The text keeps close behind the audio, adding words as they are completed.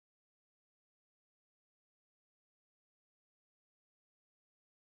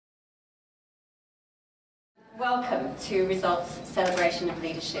Welcome to Results Celebration of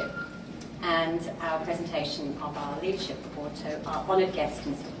Leadership and our presentation of our Leadership Award to our honoured guest,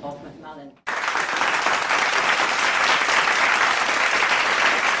 Mr. Bob McMullan.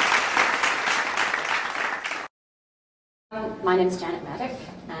 My name is Janet Maddock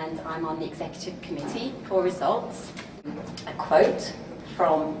and I'm on the Executive Committee for Results. A quote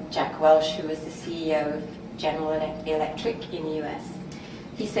from Jack Welch, who was the CEO of General Electric in the US.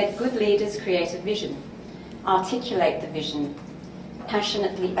 He said, "Good leaders create a vision, articulate the vision,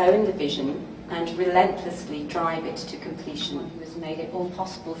 passionately own the vision, and relentlessly drive it to completion." Who has made it all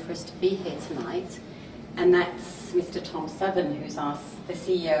possible for us to be here tonight, and that's Mr. Tom Southern, who's the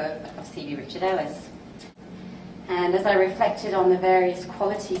CEO of C.B. Richard Ellis. And as I reflected on the various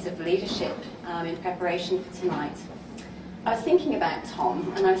qualities of leadership in preparation for tonight, I was thinking about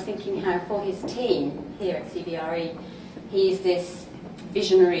Tom, and I was thinking how for his team here at CBRE, he's this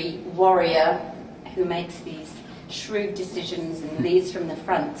visionary warrior who makes these shrewd decisions and leads from the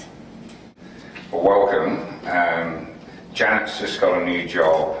front. Well, welcome. Janet's just got a new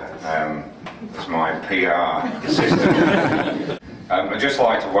job as my PR assistant. I'd just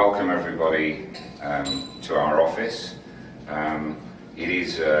like to welcome everybody to our office. It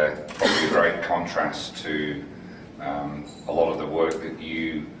is probably a great contrast to a lot of the work that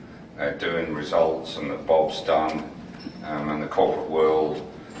you do in Results and that Bob's done, and the corporate world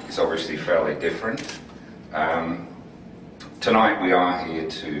is obviously fairly different. Tonight we are here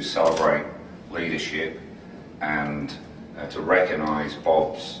to celebrate leadership and to recognise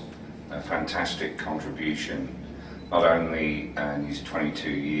Bob's fantastic contribution, not only in his 22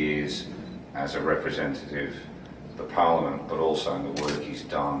 years as a representative of the Parliament, but also in the work he's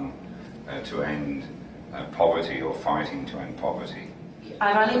done to end poverty, or fighting to end poverty.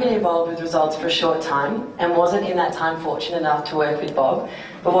 I've only been involved with Results for a short time and wasn't in that time fortunate enough to work with Bob,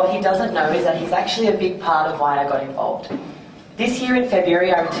 but what he doesn't know is that he's actually a big part of why I got involved. This year in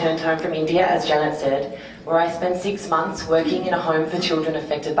February I returned home from India, as Janet said, where I spent 6 months working in a home for children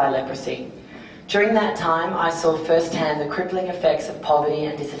affected by leprosy. During that time I saw firsthand the crippling effects of poverty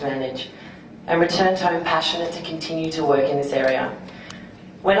and disadvantage, and returned home passionate to continue to work in this area.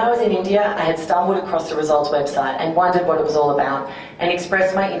 When I was in India, I had stumbled across the Results website and wondered what it was all about, and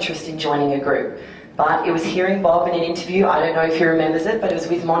expressed my interest in joining a group. But it was hearing Bob in an interview, I don't know if he remembers it, but it was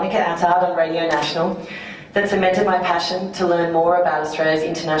with Monica Attard on Radio National, that cemented my passion to learn more about Australia's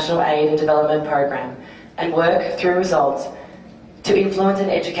international aid and development program, and work through Results to influence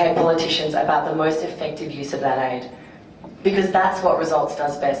and educate politicians about the most effective use of that aid. Because that's what Results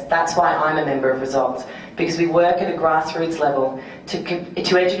does best. That's why I'm a member of Results. Because we work at a grassroots level to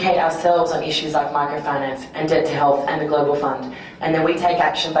educate ourselves on issues like microfinance and debt to health and the Global Fund. And then we take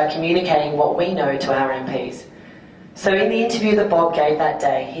action by communicating what we know to our MPs. So in the interview that Bob gave that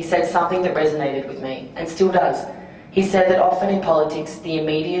day, he said something that resonated with me, and still does. He said that often in politics, the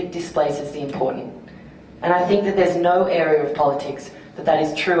immediate displaces the important. And I think that there's no area of politics that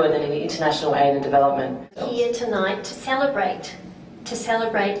is truer than in international aid and development. Here tonight to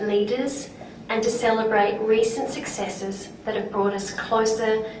celebrate leaders and to celebrate recent successes that have brought us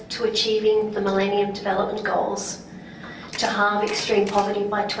closer to achieving the Millennium Development Goals, to halve extreme poverty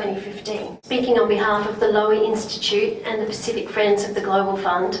by 2015. Speaking on behalf of the Lowy Institute and the Pacific Friends of the Global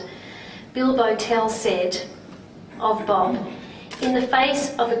Fund, Bill Botel said of Bob, "In the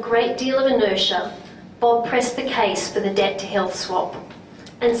face of a great deal of inertia, Bob pressed the case for the debt to health swap,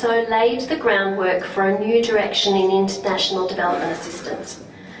 and so laid the groundwork for a new direction in international development assistance.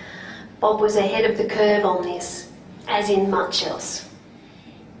 Bob was ahead of the curve on this, as in much else."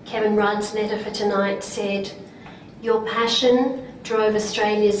 Kevin Rudd's letter for tonight said, "Your passion drove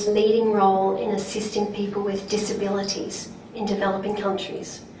Australia's leading role in assisting people with disabilities in developing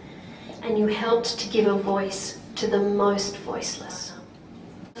countries, and you helped to give a voice to the most voiceless."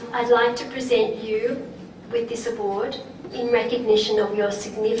 I'd like to present you with this award in recognition of your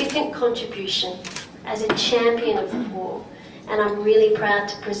significant contribution as a champion of the poor, and I'm really proud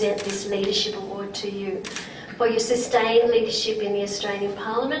to present this Leadership Award to you for your sustained leadership in the Australian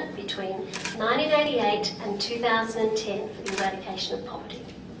Parliament between 1988 and 2010 for the eradication of poverty.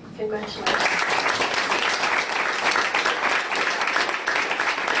 Congratulations.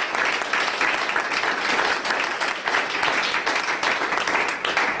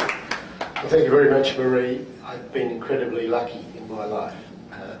 Thank you very much, Marie. I've been incredibly lucky in my life.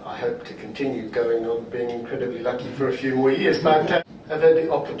 I hope to continue going on being incredibly lucky for a few more years, but I've had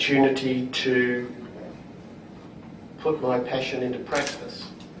the opportunity to put my passion into practice,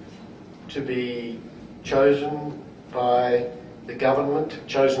 to be chosen by the government,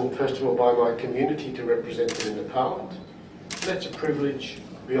 chosen first of all by my community to represent them in the Parliament. That's a privilege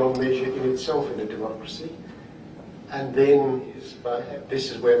beyond measure in itself in a democracy. and then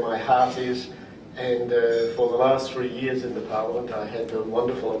this is where my heart is. And for the last 3 years in the Parliament, I had the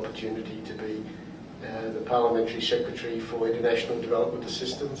wonderful opportunity to be the Parliamentary Secretary for International Development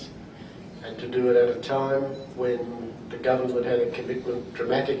Assistance, and to do it at a time when the government had a commitment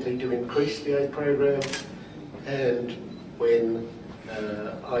dramatically to increase the aid program, and when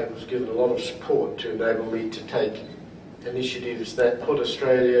I was given a lot of support to enable me to take initiatives that put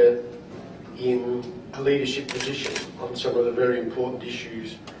Australia in a leadership position on some of the very important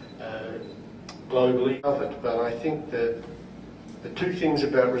issues globally. But I think that the two things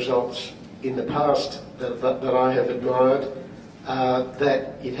about results in the past that I have admired are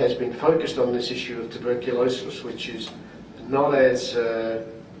that it has been focused on this issue of tuberculosis, which is not as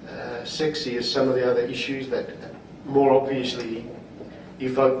sexy as some of the other issues that more obviously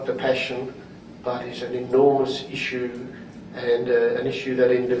evoke the passion, but is an enormous issue, and an issue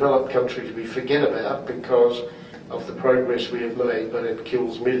that in developed countries we forget about because of the progress we have made, but it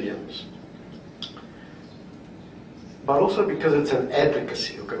kills millions. But also because it's an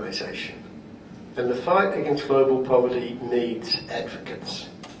advocacy organisation. And the fight against global poverty needs advocates.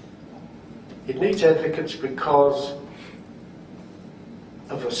 It needs advocates because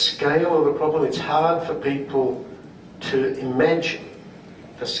of the scale of the problem. It's hard for people to imagine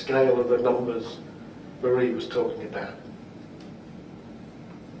the scale of the numbers Marie was talking about.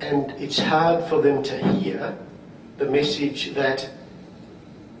 And it's hard for them to hear the message that,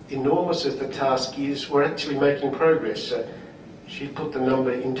 enormous as the task is, we're actually making progress. She put the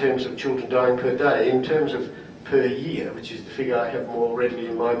number in terms of children dying per day. In terms of per year, which is the figure I have more readily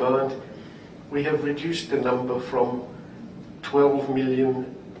in my mind, we have reduced the number from 12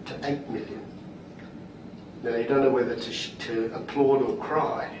 million to 8 million. Now, you don't know whether to applaud or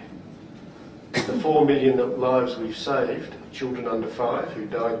cry. The 4 million lives we've saved, children under 5 who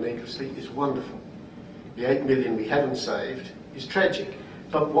died needlessly, is wonderful. The 8 million we haven't saved is tragic.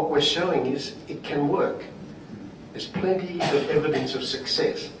 But what we're showing is it can work. There's plenty of evidence of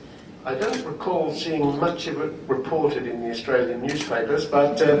success. I don't recall seeing much of it reported in the Australian newspapers,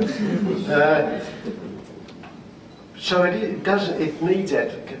 but so it needs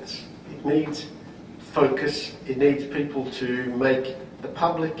advocates. It needs focus. It needs people to make the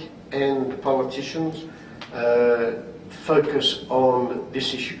public and the politicians focus on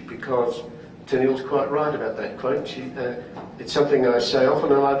this issue, because Tennille's quite right about that quote. It's something I say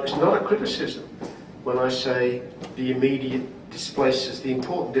often, and it's not a criticism when I say the immediate displaces the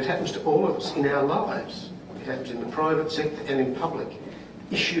important. It happens to all of us in our lives. It happens in the private sector and in public.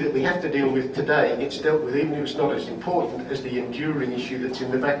 The issue that we have to deal with today gets dealt with even if it's not as important as the enduring issue that's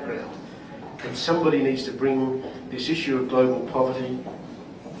in the background. And somebody needs to bring this issue of global poverty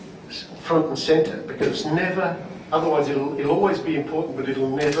front and centre, because it's never, otherwise it'll always be important, but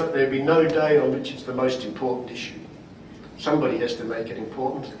there'll be no day on which it's the most important issue. Somebody has to make it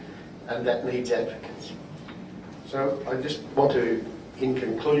important, and that needs advocates. So I just want to, in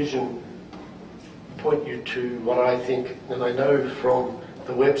conclusion, point you to what I think, and I know from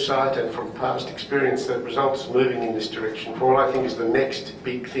the website and from past experience that results are moving in this direction, for what I think is the next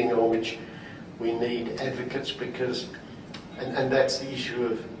big thing on which we need advocates, because, and that's the issue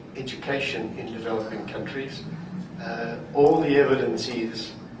of education in developing countries. All the evidence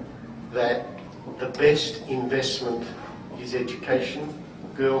is that the best investment is education,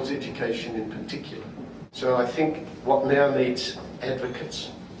 girls' education in particular. So I think what now needs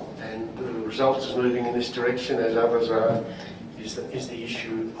advocates, and the results is moving in this direction as others are, is the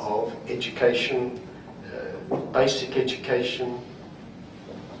issue of education, basic education,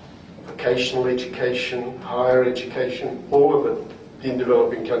 vocational education, higher education. All of it in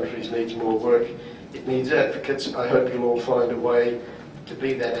developing countries needs more work. It needs advocates. I hope you'll all find a way to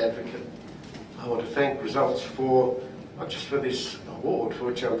be that advocate. I want to thank Results for, not just for this award, for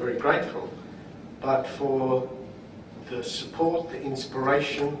which I'm very grateful, but for the support, the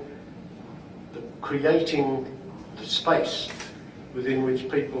inspiration, the creating the space within which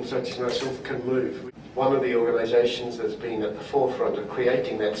people such as myself can move. One of the organisations that's been at the forefront of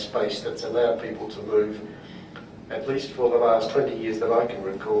creating that space that's allowed people to move, at least for the last 20 years that I can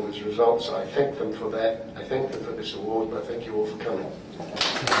recall, is Results. I thank them for that. I thank them for this award, and I thank you all for coming.